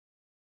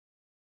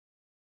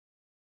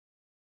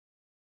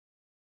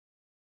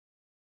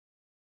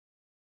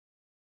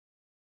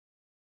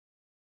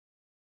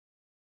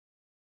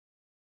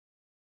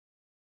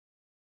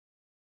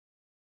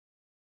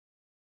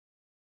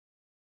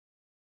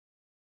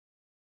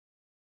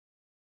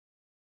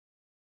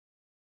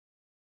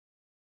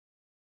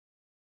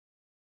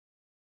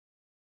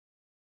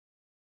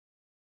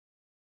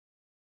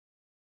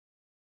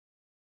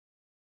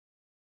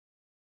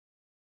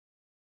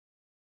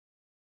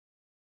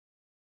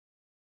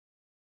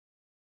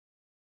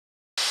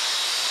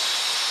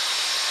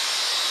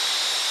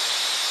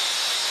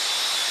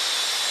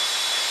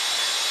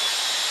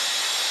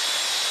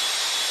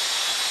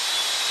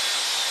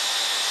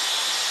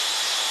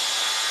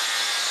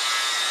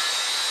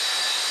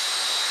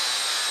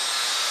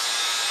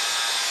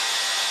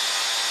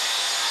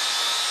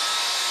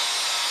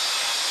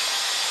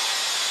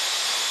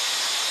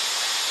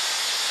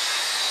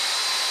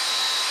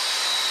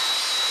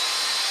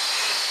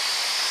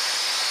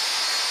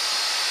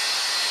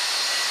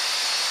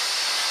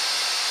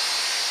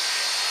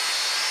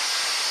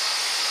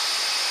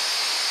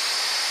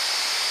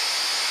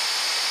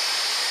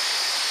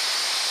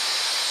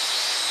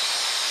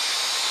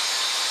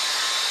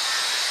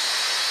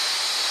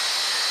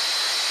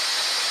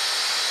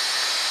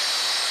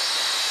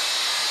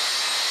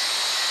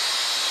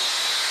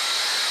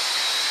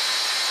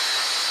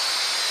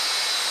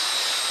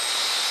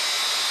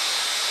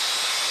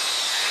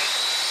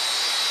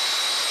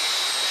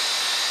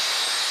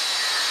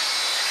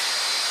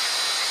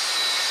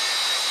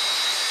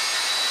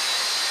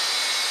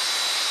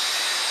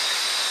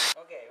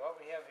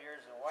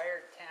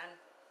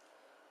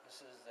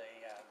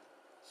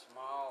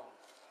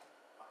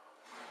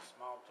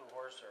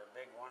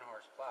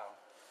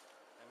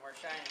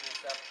we're shining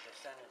this up to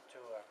send it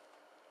to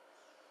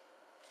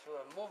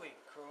a movie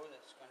crew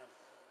that's going to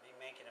be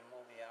making a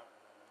movie out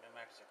in New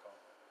Mexico.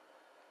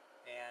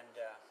 And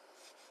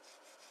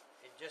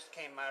it just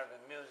came out of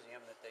a museum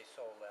that they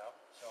sold out,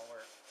 so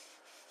we're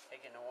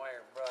taking a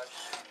wire brush.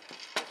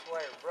 This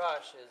wire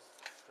brush is,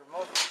 for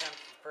most intents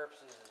and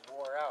purposes, is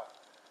wore out,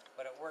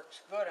 but it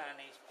works good on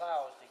these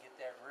plows to get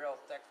that real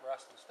thick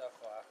rust and stuff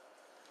off.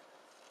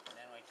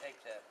 And then we take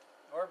the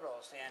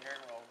orbital sander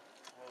and we'll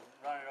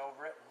run it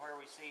over it, and where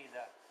we see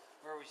the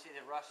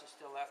rust is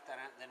still left on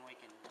it, then we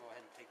can go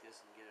ahead and take this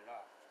and get it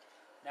off.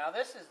 Now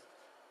this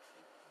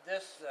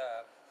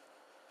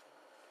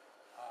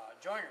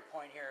joiner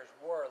point here is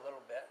wore a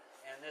little bit,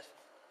 and this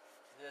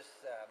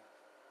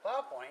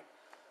plow point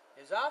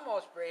is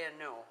almost brand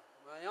new.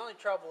 Well, the only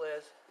trouble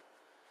is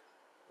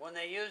when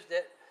they used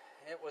it,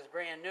 it was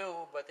brand new,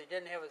 but they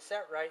didn't have it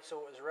set right,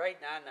 so it was right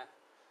on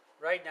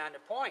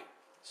the point.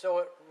 So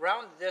it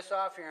rounded this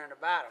off here on the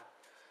bottom.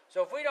 So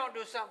if we don't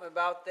do something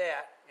about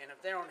that, and if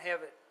they don't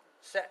have it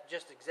set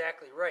just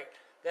exactly right,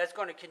 that's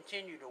going to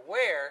continue to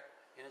wear,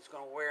 and it's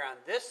going to wear on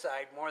this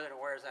side more than it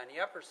wears on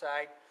the upper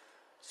side,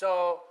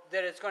 so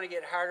that it's going to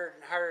get harder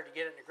and harder to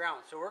get it in the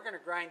ground. So we're going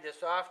to grind this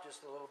off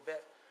just a little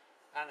bit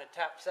on the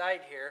top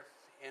side here,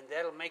 and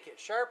that'll make it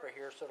sharper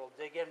here so it'll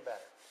dig in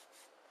better.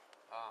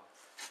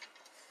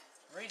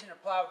 The reason the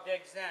plow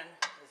digs in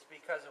is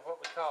because of what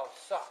we call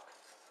suck.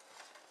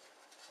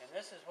 And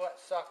this is what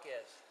suck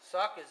is.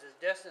 Suck is the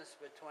distance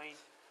between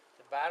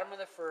the bottom of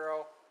the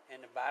furrow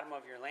and the bottom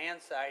of your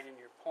land side and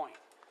your point.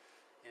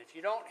 And if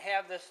you don't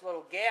have this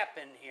little gap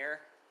in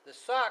here, the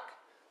suck,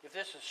 if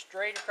this is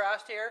straight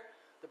across here,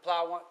 the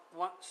plow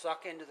won't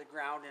suck into the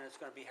ground, and it's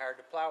going to be hard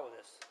to plow with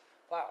this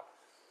plow.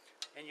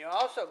 And you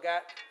also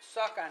got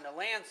suck on the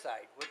land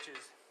side, which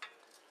is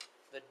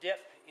the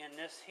dip in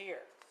this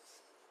here.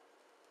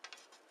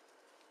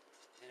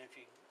 And if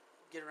you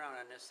get around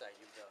on this side,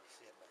 you'll be able to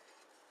see it better.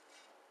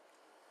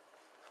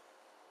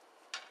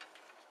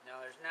 Now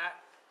there's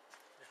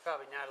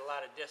probably not a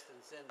lot of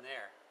distance in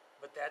there,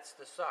 but that's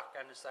the suck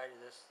on the side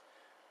of this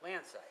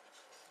land side.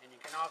 And you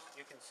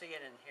can see it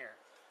in here.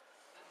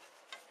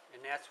 And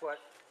that's what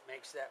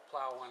makes that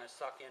plow want to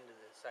suck into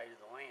the side of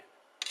the land.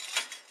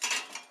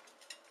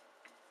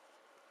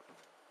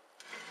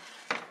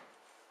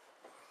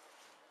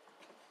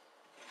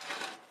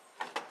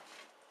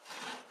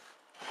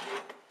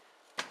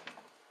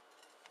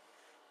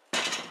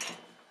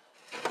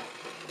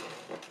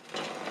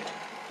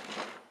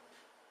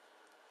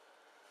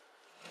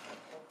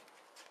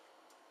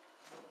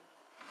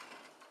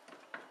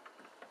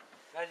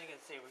 As you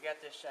can see, we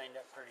got this shined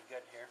up pretty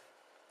good here.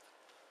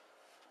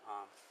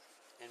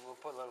 And we'll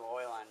put a little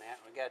oil on that.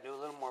 We got to do a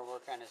little more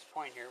work on this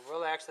point here.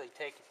 We'll actually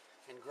take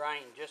and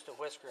grind just a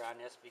whisker on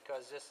this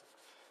because this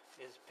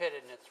is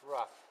pitted and it's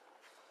rough.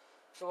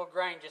 So we'll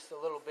grind just a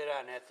little bit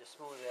on that to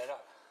smooth that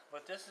up.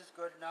 But this is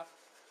good enough.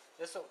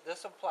 This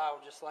will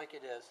plow just like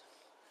it is.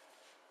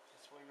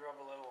 Just we rub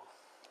a little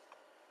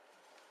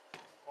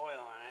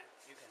oil on it,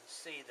 you can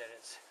see that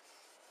it's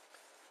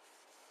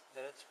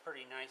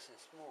pretty nice and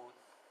smooth.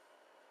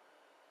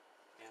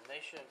 And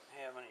they shouldn't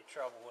have any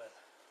trouble with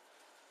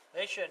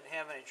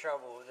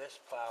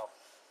this plow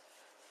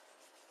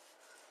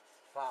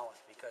plowing,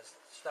 because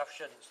stuff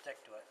shouldn't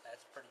stick to it.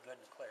 That's pretty good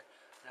and clear.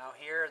 Now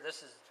here,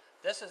 this is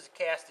a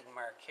casting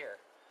mark here.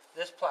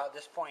 This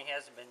point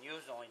hasn't been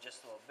used, only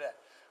just a little bit.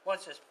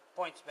 Once this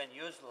point's been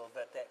used a little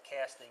bit, that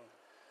casting,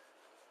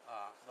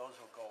 those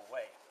will go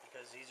away,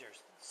 because these are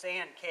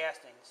sand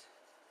castings.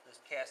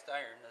 This cast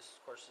iron, this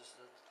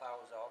plow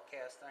is all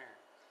cast iron.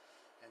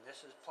 And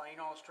this is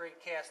plain old straight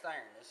cast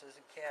iron. This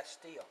isn't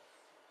cast steel.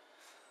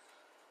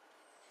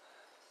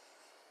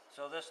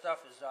 So this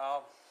stuff is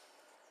all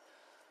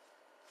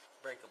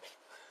breakable.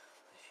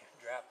 If you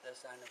drop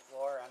this on the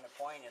floor on the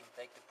point and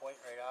take the point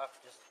right off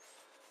just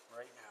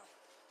right now.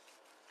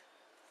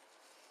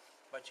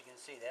 But you can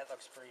see that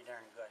looks pretty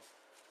darn good.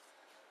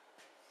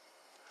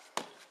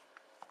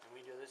 And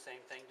we do the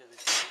same thing to the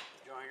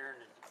joiner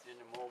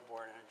and the mold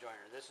board on a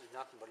joiner. This is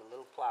nothing but a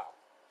little plow.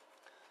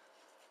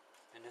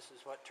 And this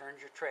is what turns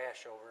your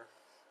trash over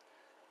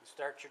and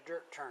starts your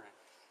dirt turning.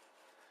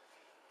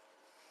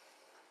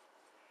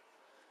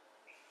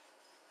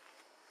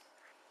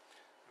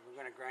 And we're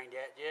going to grind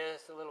that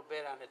just a little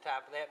bit on the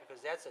top of that,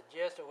 because that's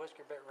just a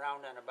whisker bit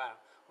round on the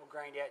bottom. We'll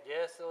grind that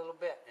just a little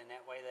bit, and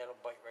that way that'll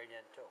bite right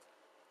in too.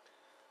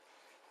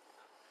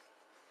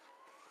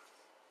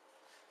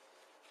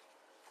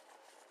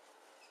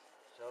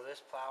 So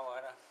this plow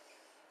ought to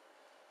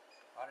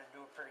do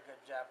a pretty good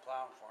job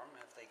plowing for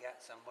them if they got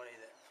somebody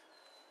that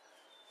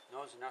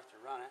knows enough to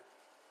run it.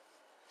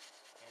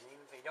 And even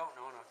if they don't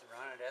know enough to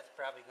run it, that's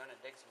probably going to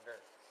dig some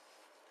dirt,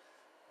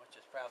 which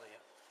is probably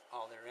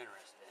all they're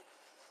interested in.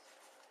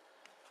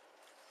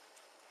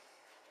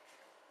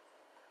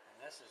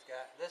 And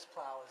this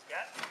plow has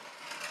got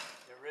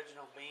the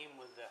original beam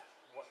with the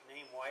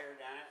name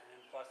wired on it, and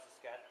plus it's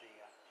got the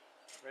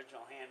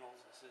original handles.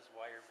 This is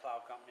Wired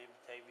Plow Company,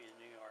 Batavia,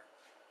 New York.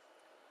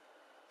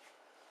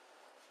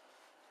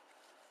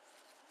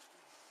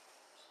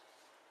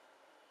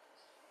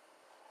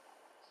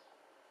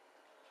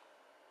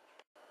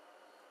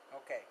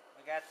 Okay,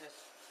 we got this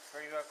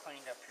pretty well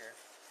cleaned up here.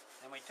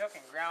 And we took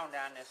and ground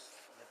on the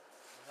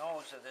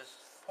nose of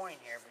this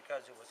point here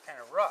because it was kind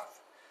of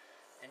rough.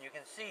 And you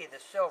can see the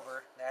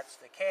silver,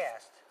 that's the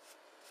cast.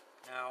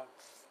 Now,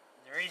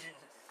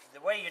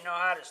 the way you know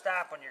how to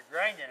stop when you're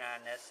grinding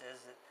on this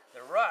is that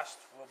the rust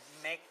will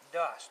make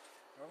dust.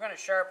 We're going to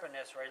sharpen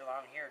this right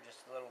along here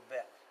just a little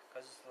bit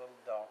because it's a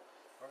little dull.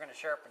 We're going to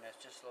sharpen this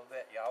just a little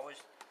bit. You always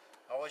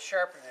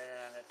sharpen it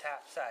on the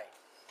top side.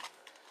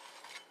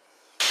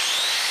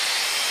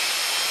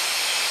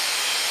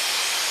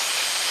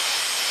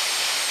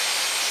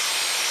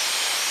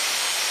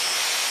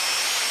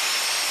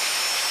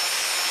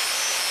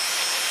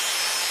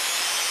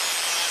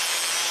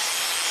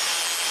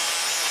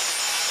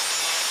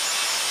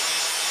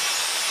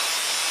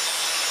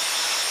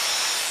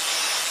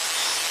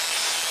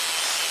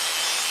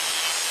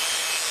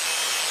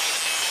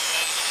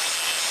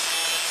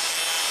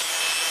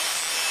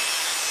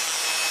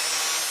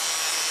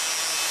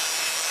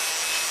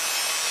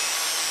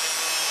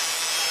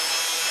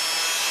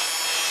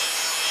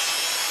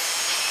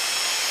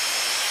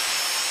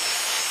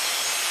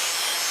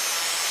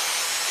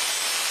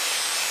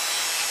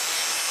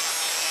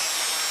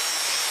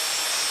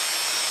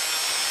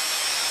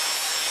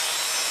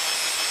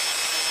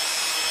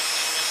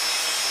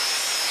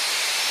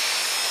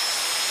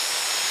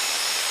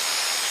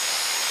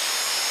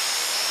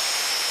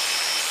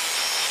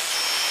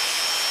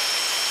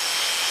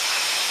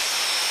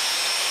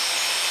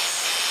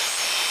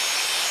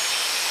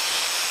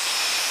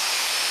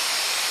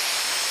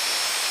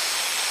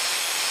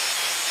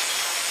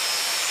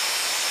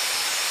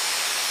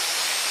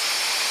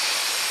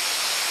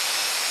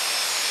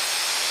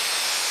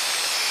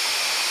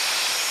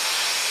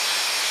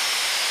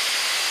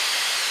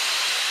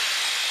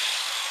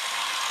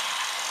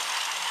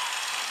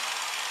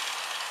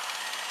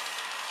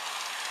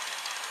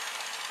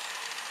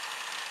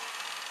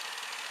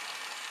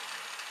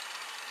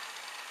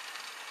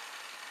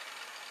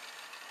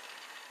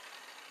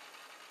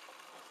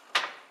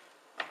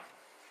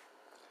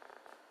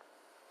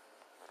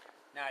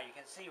 Now you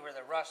can see where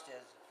the rust is.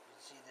 You can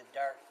see the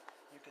dark.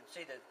 You can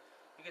see the.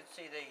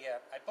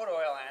 I put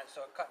oil on it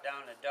so it cut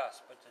down the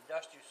dust, but the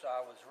dust you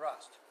saw was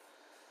rust.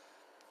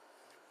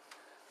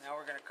 Now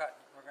we're going to cut.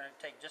 We're going to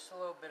take just a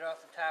little bit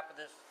off the top of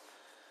this.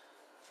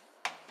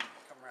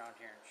 Come around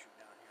here and shoot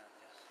down here like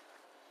this.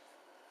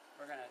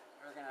 We're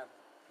gonna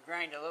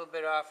grind a little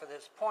bit off of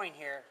this point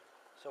here,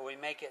 so we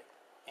make it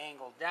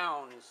angled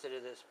down instead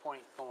of this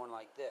point going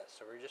like this.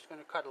 So we're just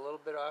going to cut a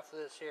little bit off of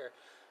this here,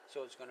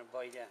 so it's going to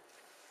bite in.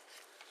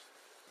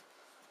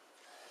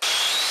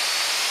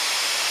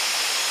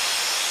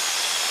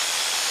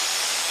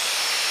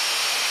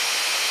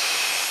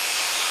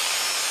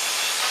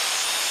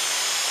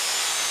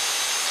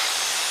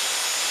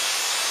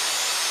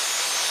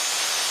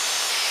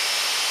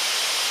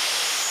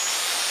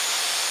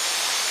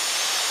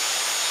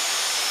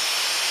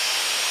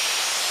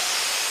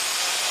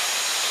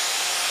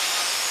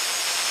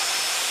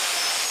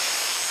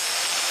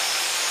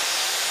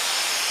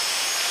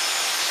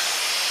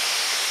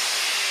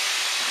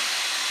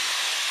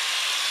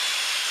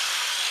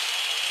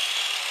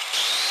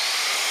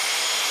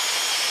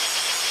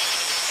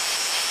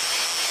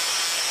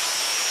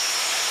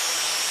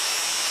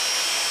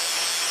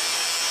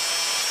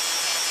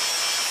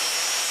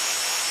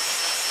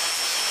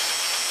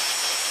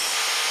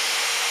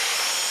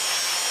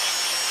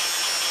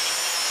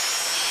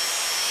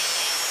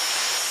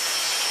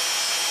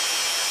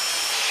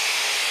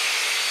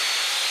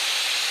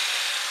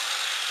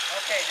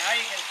 Okay, now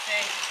you can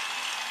see,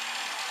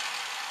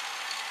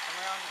 come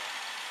around here.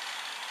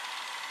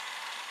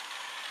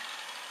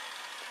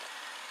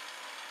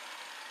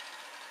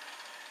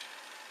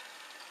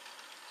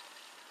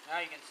 Now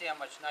you can see how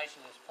much nicer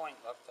this point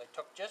looks. I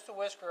took just a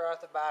whisker off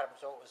the bottom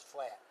so it was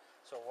flat,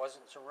 so it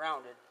wasn't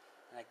surrounded,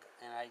 and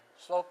I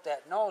sloped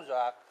that nose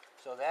off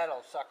so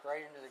that'll suck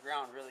right into the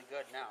ground really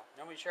good now.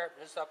 Then we sharpen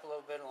this up a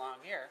little bit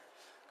along here,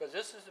 because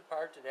this is the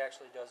part that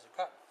actually does the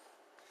cutting.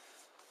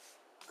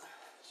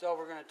 So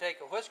we're going to take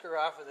a whisker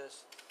off of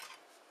this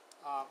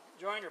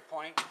joiner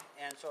point,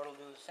 and so it'll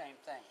do the same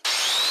thing.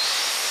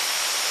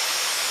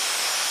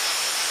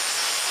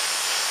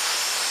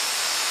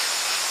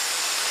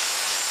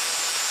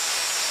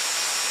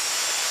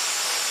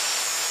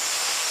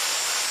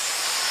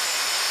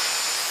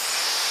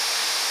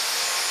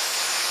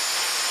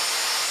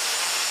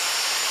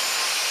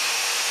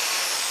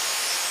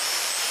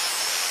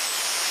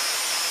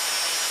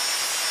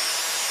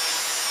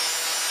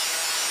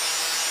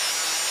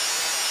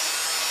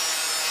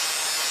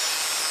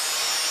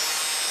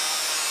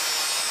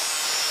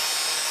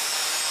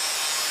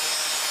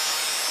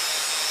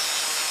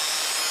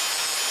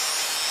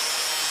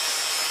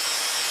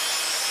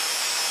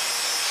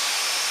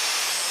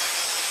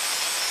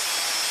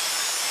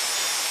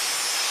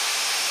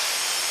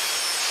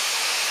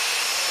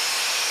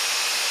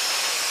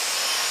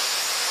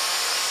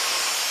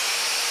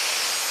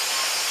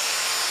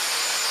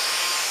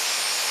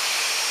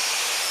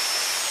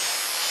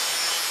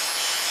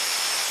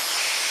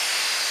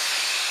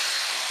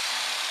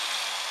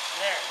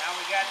 Now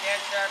we got that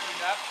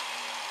sharpened up.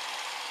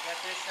 Got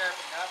this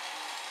sharpened up.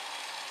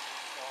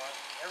 So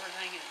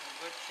everything is in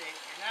good shape.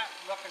 You're not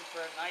looking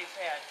for a knife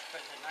edge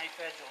because the knife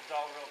edge will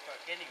dull real quick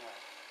anyway.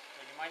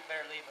 So you might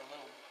better leave a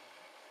little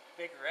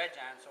bigger edge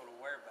on so it'll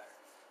wear better.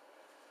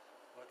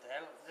 But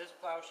this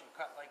plow should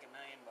cut like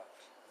 $1,000,000.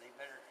 They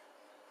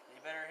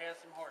better have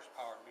some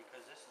horsepower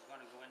because this is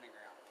going to go in the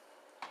ground.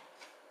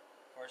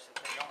 Of course, if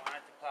they don't want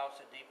it to plow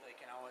so deep, they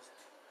can always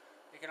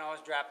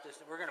drop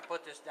this. We're going to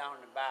put this down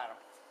in the bottom.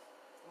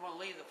 I'm going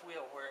to leave the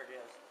wheel where it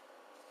is,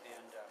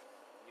 and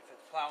if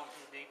it's plowing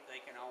too deep, they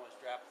can always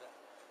drop the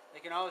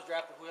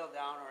wheel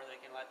down, or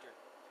they can let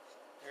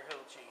their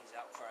hill chains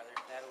out farther.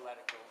 That'll let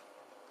it go.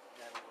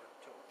 That'll work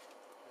too.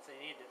 If they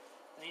need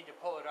to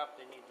pull it up,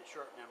 they need to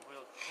shorten them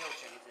hill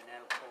chains, and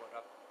that'll pull it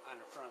up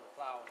on the front of the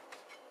plow and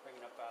bring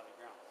it up out of the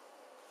ground.